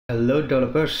Hello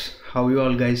developers, how you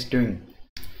all guys doing?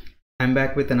 I'm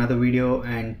back with another video,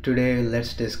 and today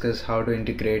let's discuss how to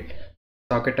integrate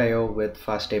Socketio with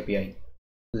FastAPI.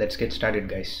 Let's get started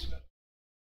guys.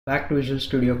 Back to Visual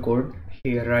Studio Code.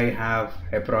 Here I have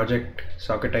a project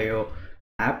Socketio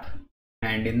app,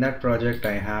 and in that project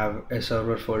I have a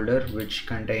server folder which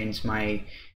contains my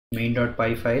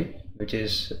main.py file, which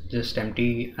is just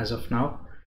empty as of now,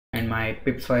 and my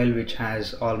pip file which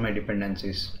has all my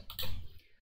dependencies.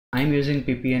 I'm using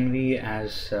ppnv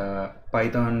as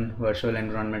Python virtual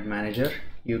environment manager.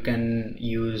 You can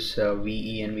use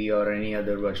venv or any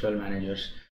other virtual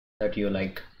managers that you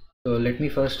like. So let me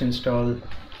first install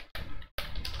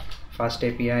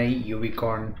FastAPI,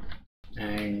 UVcorn,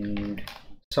 and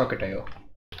Socketio.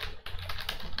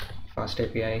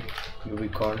 FastAPI,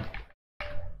 UVcorn,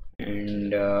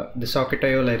 and the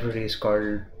Socketio library is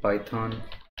called Python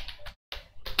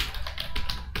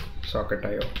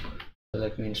Socketio. So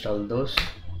let me install those.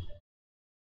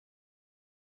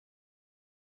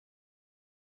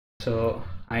 So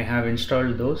I have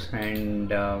installed those, and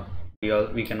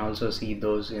we can also see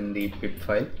those in the pip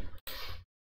file.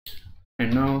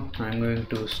 And now I'm going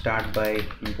to start by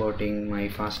importing my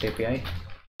FastAPI.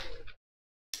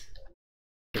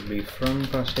 It will be from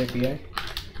FastAPI,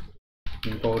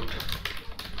 import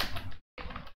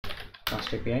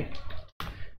FastAPI,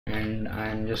 and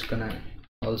I'm just gonna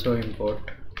also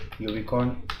import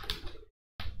UVcorn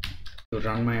to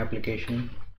run my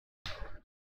application.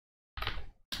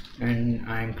 And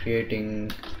I'm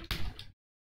creating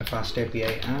a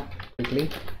FastAPI app quickly,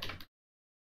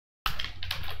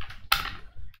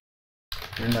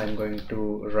 and I'm going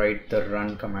to write the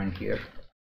run command here.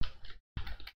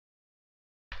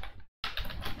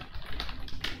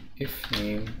 If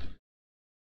name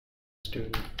to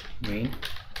main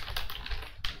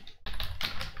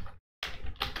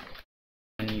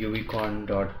and UVcorn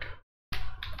dot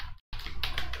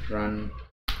run.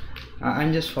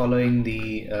 I'm just following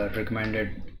the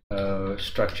recommended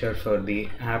structure for the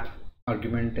app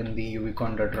argument in the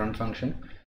UVcorn.run function.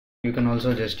 You can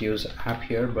also just use app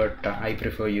here, but I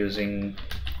prefer using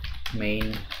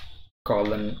main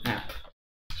colon app.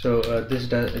 So this is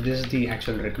the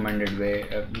actual recommended way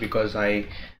because I'm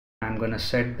gonna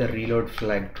set the reload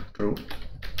flag to true.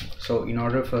 So in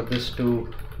order for this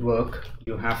to work,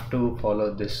 you have to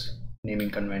follow this naming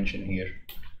convention here.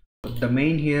 The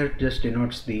main here just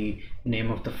denotes the name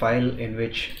of the file in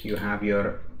which you have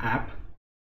your app,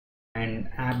 and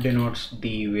app denotes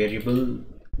the variable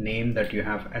name that you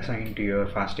have assigned to your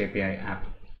FastAPI app.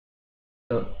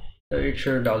 So it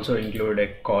should also include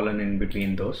a colon in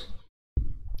between those.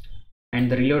 And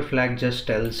the reload flag just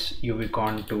tells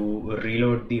UVcorn to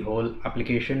reload the whole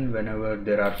application whenever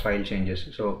there are file changes.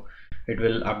 So it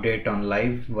will update on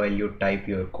live while you type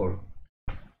your code.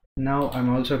 Now I'm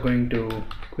also going to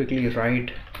quickly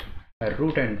write a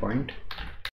root endpoint.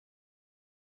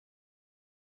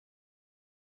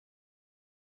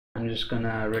 I'm just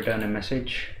gonna return a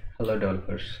message, hello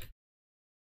developers.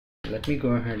 Let me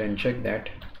go ahead and check that.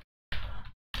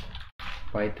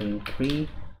 Python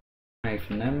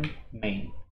 3-m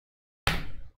main.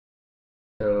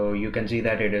 So you can see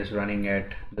that it is running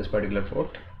at this particular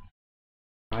port.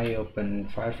 I open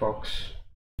Firefox.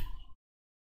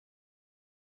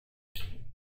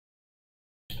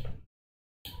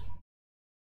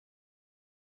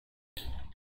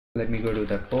 Let me go to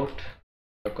the port,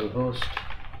 localhost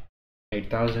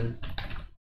 8000,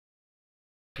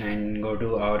 and go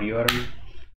to our URL.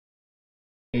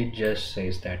 It just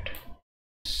says that.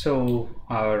 So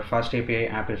our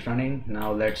FastAPI app is running.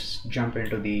 Now let's jump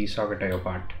into the Socketio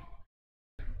part.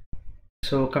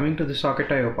 So coming to the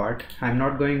Socketio part, I'm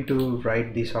not going to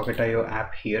write the Socketio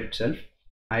app here itself.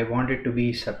 I want it to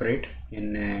be separate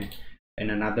in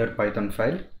another Python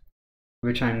file,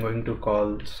 which I'm going to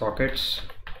call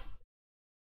sockets.py.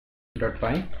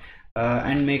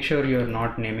 And make sure you're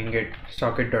not naming it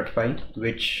socket.py,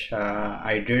 which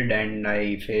I did, and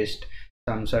I faced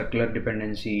some circular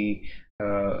dependency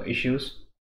issues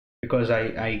because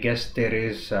I guess there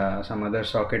is some other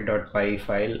socket.py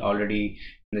file already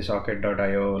in the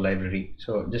socket.io library.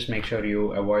 So just make sure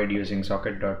you avoid using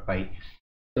socket.py.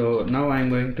 So now I'm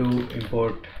going to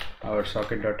import our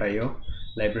socket.io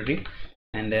library,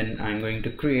 and then I'm going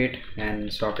to create an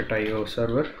socketio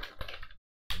server,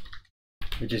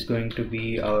 which is going to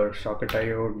be our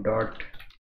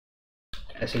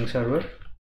socketio.async server.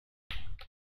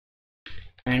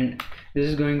 And this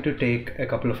is going to take a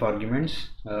couple of arguments.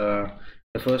 The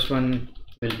first one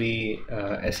will be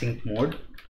async mode.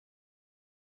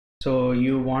 So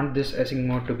you want this async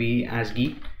mode to be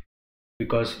ASCII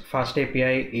because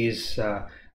FastAPI is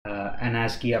an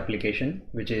ASCII application,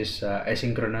 which is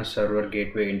asynchronous server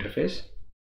gateway interface.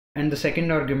 And the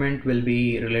second argument will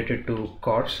be related to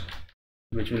CORS,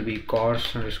 which will be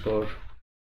CORS underscore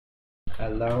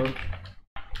allowed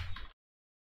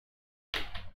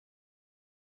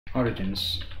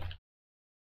origins.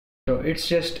 So it's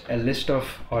just a list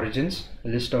of origins, a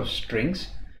list of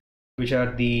strings, which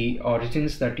are the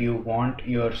origins that you want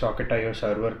your Socketio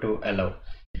server to allow.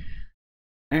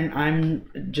 And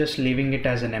I'm just leaving it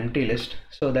as an empty list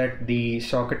so that the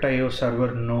Socketio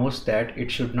server knows that it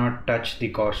should not touch the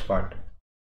CORS part.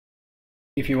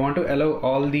 If you want to allow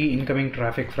all the incoming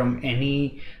traffic from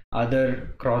any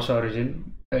other cross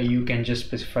origin, you can just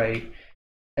specify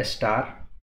a star,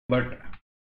 but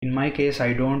in my case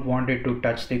I don't want it to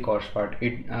touch the CORS part.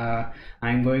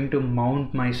 I'm going to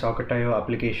mount my Socketio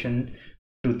application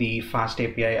to the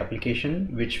FastAPI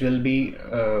application, which will be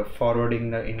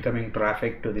forwarding the incoming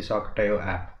traffic to the Socketio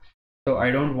app. So I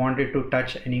don't want it to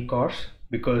touch any CORS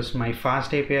because my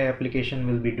FastAPI application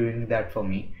will be doing that for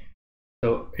me.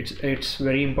 So it's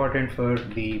very important for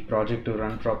the project to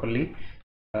run properly,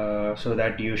 so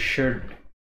that you should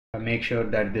make sure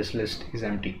that this list is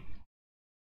empty.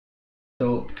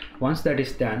 So once that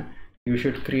is done, you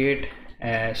should create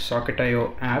a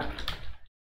Socketio app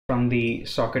from the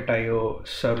Socketio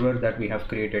server that we have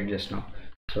created just now.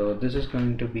 So this is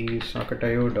going to be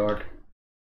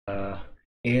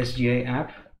Socketio.asgi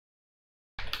app,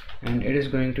 and it is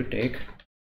going to take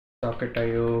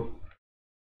Socketio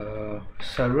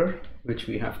server, which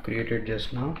we have created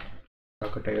just now,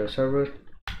 Socketio server,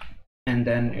 and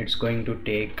then it's going to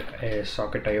take a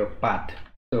Socketio path.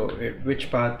 So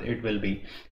which path it will be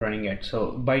running at.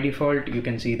 So by default you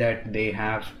can see that they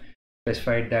have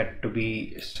specified that to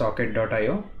be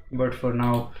socket.io, but for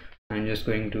now I'm just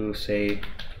going to say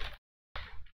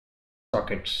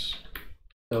sockets.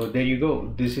 So there you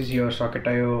go, this is your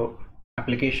Socketio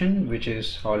application which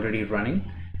is already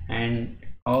running, and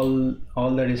all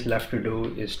that is left to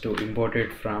do is to import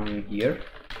it from here,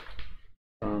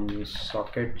 from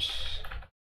sockets,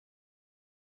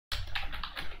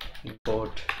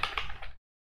 import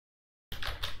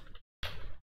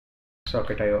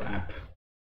Socketio app.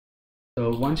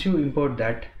 So once you import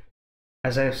that,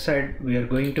 as I've said, we are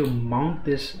going to mount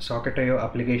this Socketio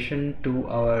application to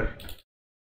our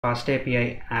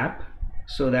FastAPI app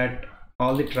so that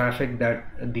all the traffic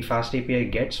that the FastAPI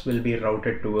gets will be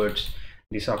routed towards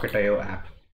the Socketio app.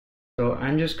 So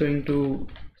I'm just going to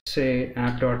say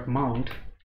app.mount,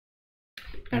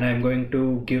 and I'm going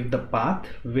to give the path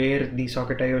where the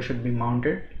Socketio should be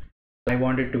mounted. I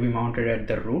want it to be mounted at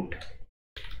the root,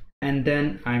 and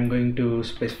then I'm going to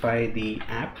specify the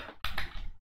app,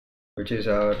 which is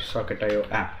our Socketio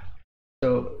app.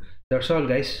 So that's all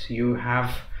guys, you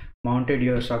have mounted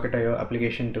your Socketio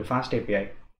application to FastAPI.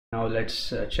 Now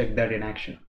let's check that in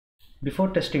action. Before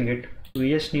testing it, we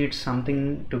just need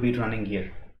something to be running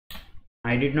here.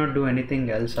 I did not do anything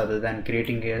else other than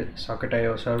creating a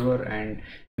Socketio server and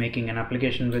making an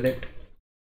application with it.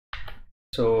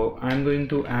 So I'm going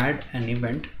to add an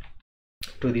event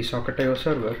to the Socketio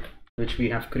server, which we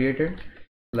have created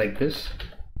like this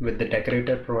with the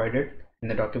decorator provided in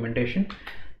the documentation.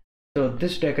 So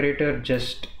this decorator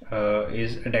just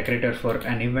is a decorator for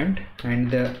an event, and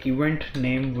the event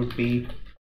name would be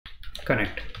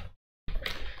connect.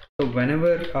 So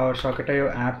whenever our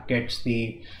Socketio app gets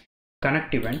the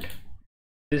connect event,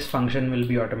 this function will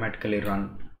be automatically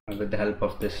run with the help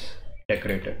of this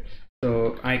decorator.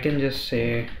 So I can just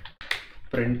say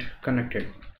print connected,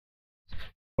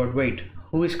 but wait,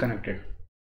 who is connected?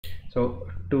 So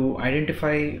to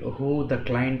identify who the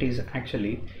client is,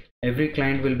 actually every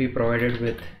client will be provided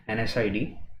with an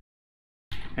SID,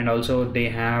 and also they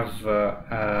have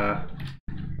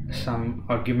some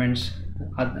arguments,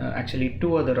 actually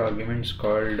two other arguments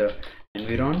called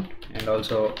environ and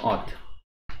also auth.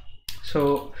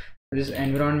 So this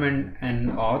environment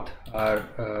and auth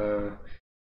are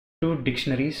two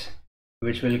dictionaries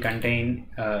which will contain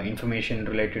information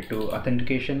related to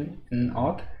authentication in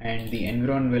auth, and the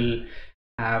environ will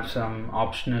have some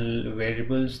optional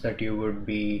variables that you would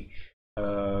be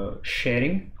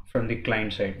sharing from the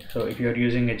client side. So if you're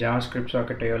using a JavaScript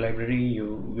Socketio library,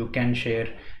 you can share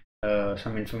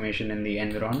some information in the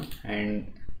environ,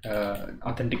 and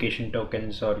authentication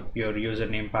tokens or your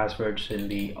username passwords in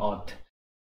the auth.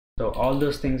 So all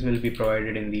those things will be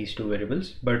provided in these two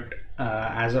variables, but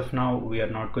as of now we are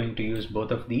not going to use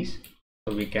both of these,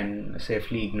 so we can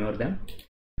safely ignore them.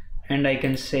 And I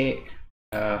can say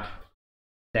that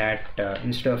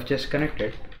instead of just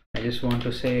connected, I just want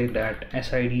to say that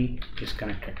SID is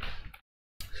connected,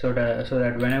 so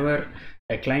that whenever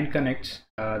client connects,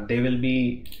 they will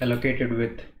be allocated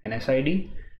with an SID,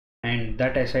 and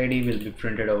that SID will be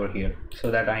printed over here so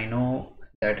that I know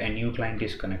that a new client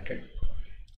is connected.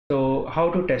 So how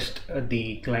to test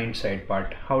the client side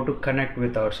part, how to connect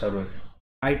with our server?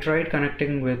 I tried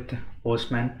connecting with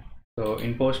Postman. So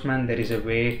in Postman there is a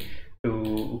way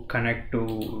to connect to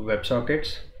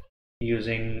WebSockets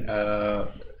using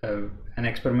an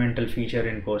experimental feature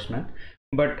in Postman,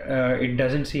 but it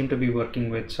doesn't seem to be working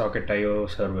with Socketio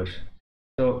servers.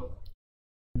 So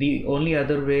the only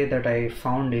other way that I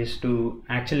found is to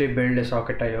actually build a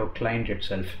Socketio client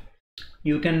itself.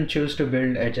 You can choose to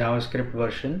build a JavaScript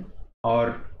version,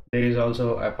 or there is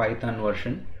also a Python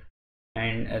version,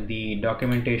 and the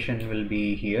documentation will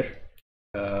be here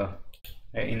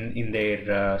in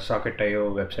their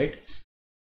Socketio website.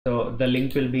 So the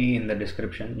link will be in the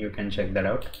description, you can check that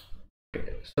out.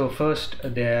 Okay. So first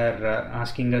they are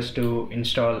asking us to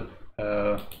install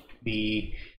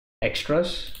the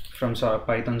extras from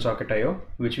Python Socketio,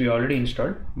 which we already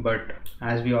installed, but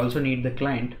as we also need the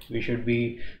client, we should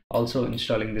be also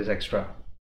installing this extra.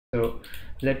 So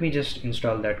let me just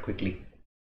install that quickly.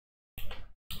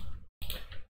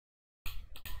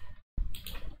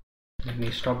 Let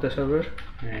me stop the server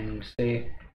and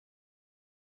say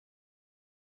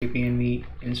cpnv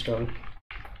install.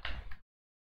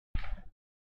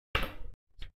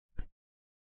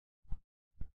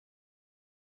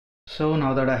 So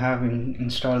now that I have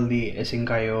installed the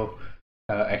async.io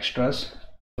extras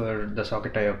for the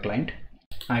Socketio client,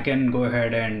 I can go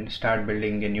ahead and start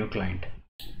building a new client.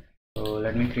 So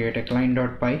let me create a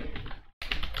client.py,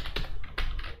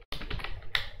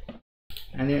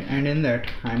 and in that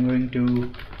I'm going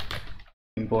to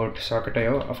import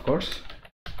Socketio, of course,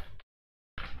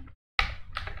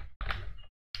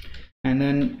 and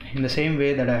then in the same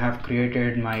way that I have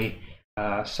created my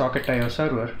Socketio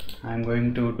server, I'm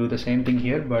going to do the same thing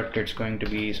here, but it's going to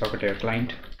be Socketio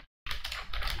client.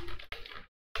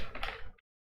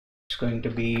 It's going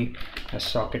to be a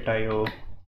Socketio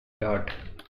dot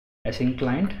async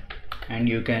client, and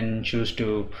you can choose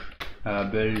to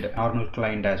build normal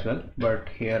client as well, but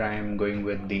here I am going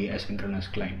with the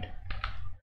asynchronous client.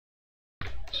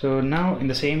 So now in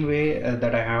the same way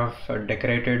that I have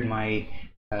decorated my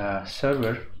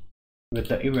server with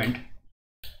the event,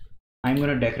 I'm going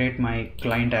to decorate my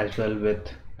client as well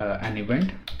with an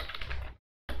event.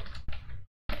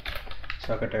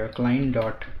 Socketio client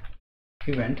dot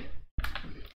event,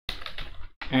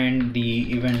 and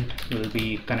the event will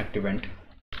be connect event,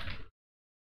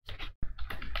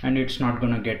 and it's not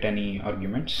going to get any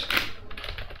arguments.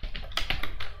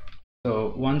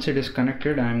 So once it is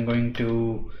connected, I'm going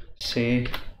to say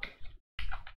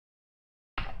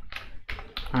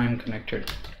I'm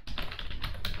connected.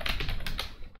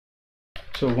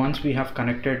 So once we have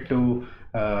connected to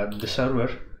the server,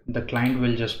 the client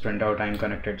will just print out I'm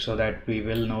connected, so that we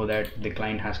will know that the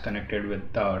client has connected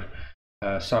with our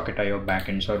Socketio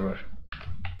backend server.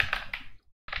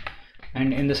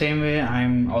 And in the same way,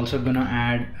 I'm also going to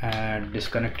add a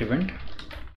disconnect event,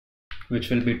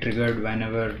 which will be triggered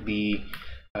whenever the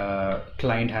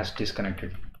client has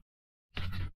disconnected.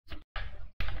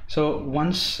 So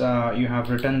once you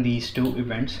have written these two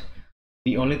events,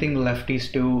 the only thing left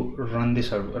is to run the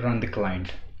server, run the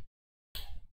client.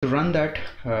 To run that,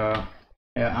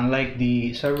 unlike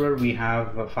the server, we have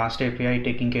FastAPI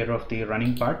taking care of the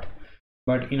running part.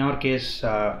 But in our case,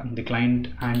 the client,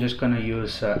 I'm just going to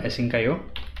use async.io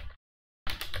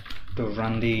to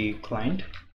run the client.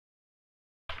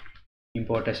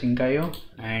 Import async.io,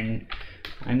 and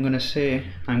I'm going to say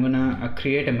I'm going to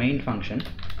create a main function,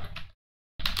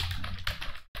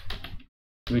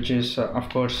 which is of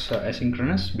course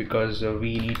asynchronous, because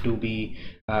we need to be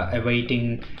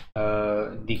awaiting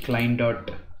the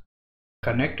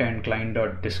client.connect and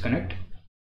client.disconnect.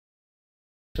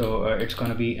 So it's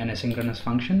going to be an asynchronous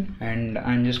function, and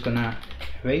I'm just gonna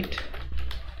wait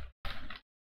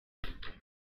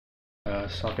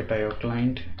Socketio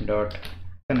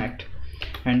client.connect,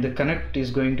 and the connect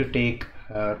is going to take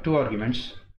two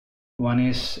arguments. One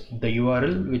is the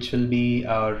URL, which will be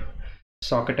our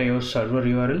Socketio server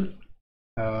URL,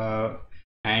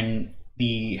 and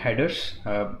the headers,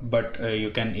 but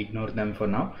you can ignore them for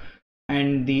now.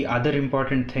 And the other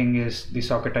important thing is the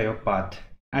Socketio path.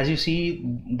 As you see,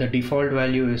 the default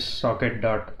value is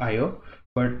socket.io,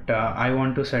 but I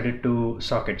want to set it to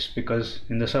sockets, because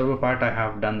in the server part I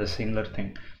have done the similar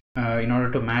thing. In order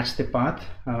to match the path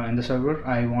in the server,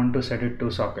 I want to set it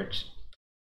to sockets.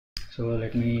 So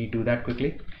let me do that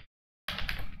quickly.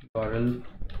 URL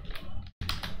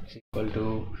is equal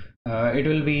to, it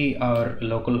will be our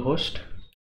local host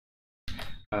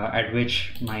at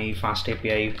which my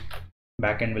FastAPI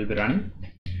backend will be running,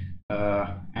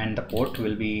 and the port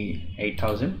will be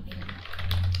 8000,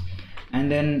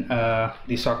 and then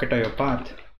the Socketio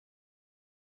path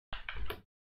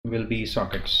will be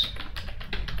sockets.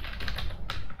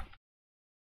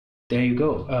 There you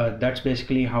go. That's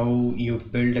basically how you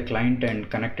build a client and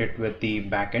connect it with the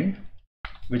backend,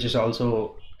 which is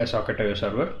also a Socketio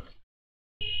server.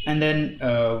 And then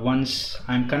once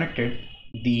I'm connected,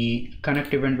 the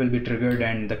connect event will be triggered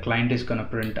and the client is gonna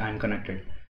print I'm connected.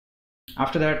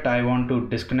 After that, I want to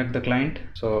disconnect the client,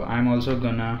 so I'm also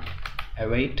gonna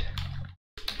await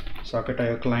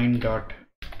Socketio client dot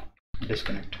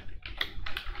disconnect.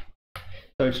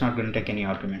 So it's not going to take any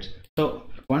arguments. So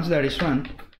once that is run,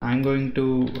 I'm going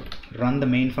to run the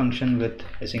main function with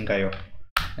asyncio.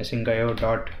 Asyncio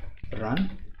dot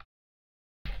run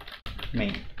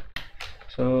main.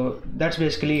 So that's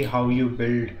basically how you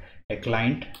build a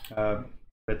client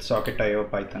with Socketio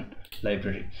Python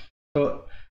library. So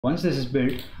once this is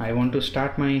built, I want to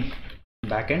start my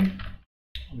backend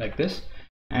like this,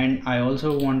 and I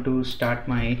also want to start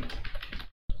my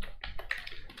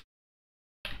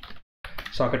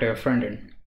Socketio frontend.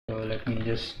 So let me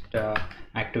just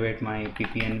activate my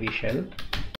ppnv shell,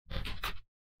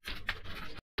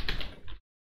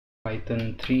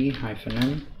 python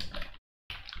 3-m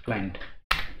client.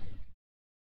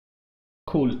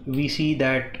 Cool, we see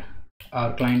that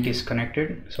our client is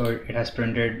connected, so it has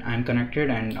printed I'm connected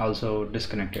and also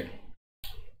disconnected.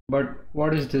 But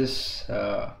what is this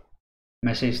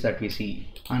message that we see,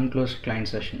 unclosed client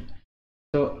session?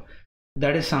 So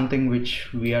that is something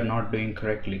which we are not doing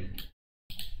correctly.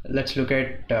 Let's look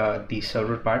at the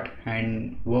server part,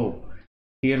 and whoa,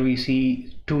 here we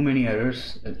see too many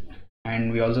errors,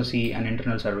 and we also see an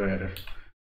internal server error.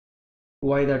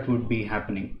 Why that would be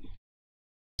happening?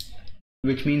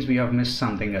 Which means we have missed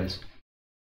something else.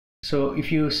 So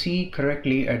if you see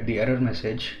correctly at the error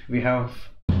message, if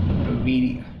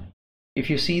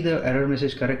you see the error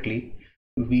message correctly,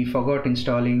 we forgot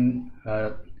installing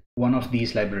one of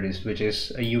these libraries, which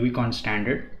is a UVCon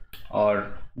standard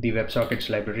or the WebSockets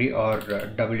library or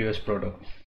WS Proto.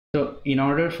 So in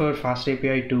order for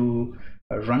FastAPI to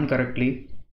run correctly,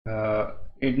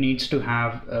 it needs to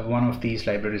have one of these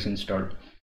libraries installed.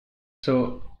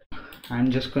 So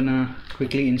I'm just gonna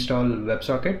quickly install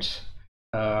WebSockets,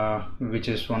 which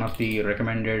is one of the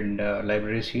recommended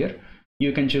libraries here.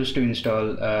 You can choose to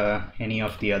install any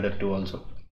of the other two also.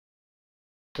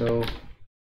 So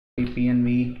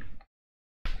ppnv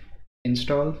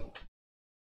install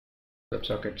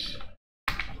WebSockets.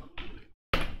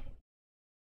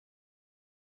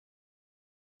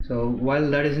 So while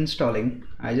that is installing,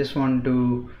 I just want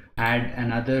to add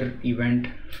another event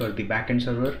for the backend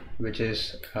server, which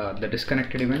is the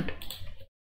disconnected event.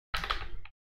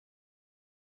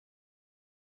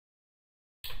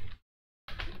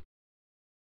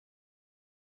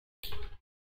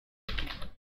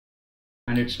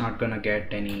 And it's not gonna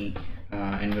get any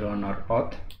environ or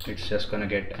auth, it's just gonna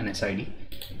get an SID.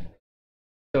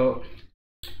 So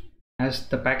as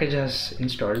the package has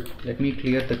installed, let me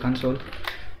clear the console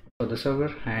for the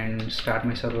server and start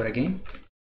my server again,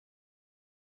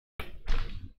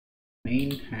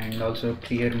 main, and also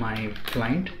clear my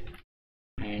client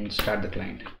and start the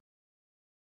client.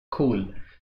 Cool.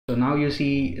 So now you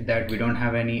see that we don't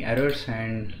have any errors,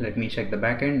 and let me check the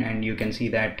backend, and you can see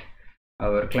that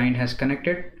our client has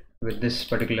connected with this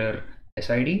particular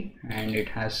SID and it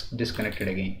has disconnected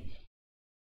again.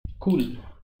 Cool,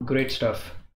 great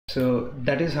stuff. So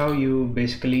that is how you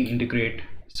basically integrate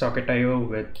Socketio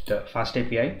with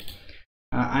FastAPI.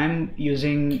 I'm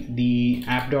using the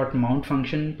app.mount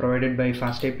function provided by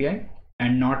FastAPI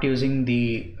and not using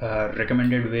the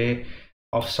recommended way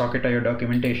of Socketio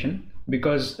documentation,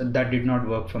 because that did not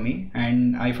work for me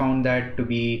and I found that to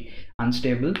be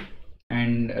unstable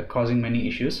and causing many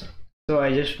issues. So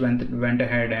I just went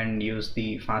ahead and used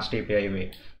the FastAPI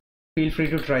way. Feel free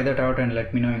to try that out and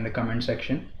let me know in the comment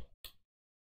section.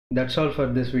 That's all for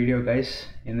this video, guys.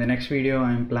 In the next video,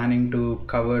 I'm planning to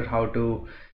cover how to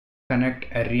connect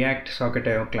a React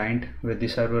Socketio client with the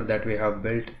server that we have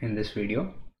built in this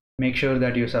video. Make sure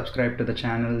that you subscribe to the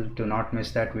channel to not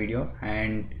miss that video,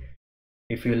 and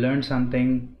if you learned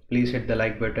something, please hit the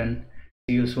like button.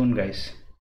 See you soon, guys.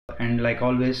 And like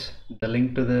always, the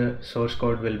link to the source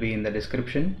code will be in the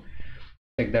description.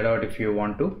 Check that out if you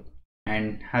want to,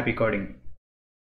 and happy coding.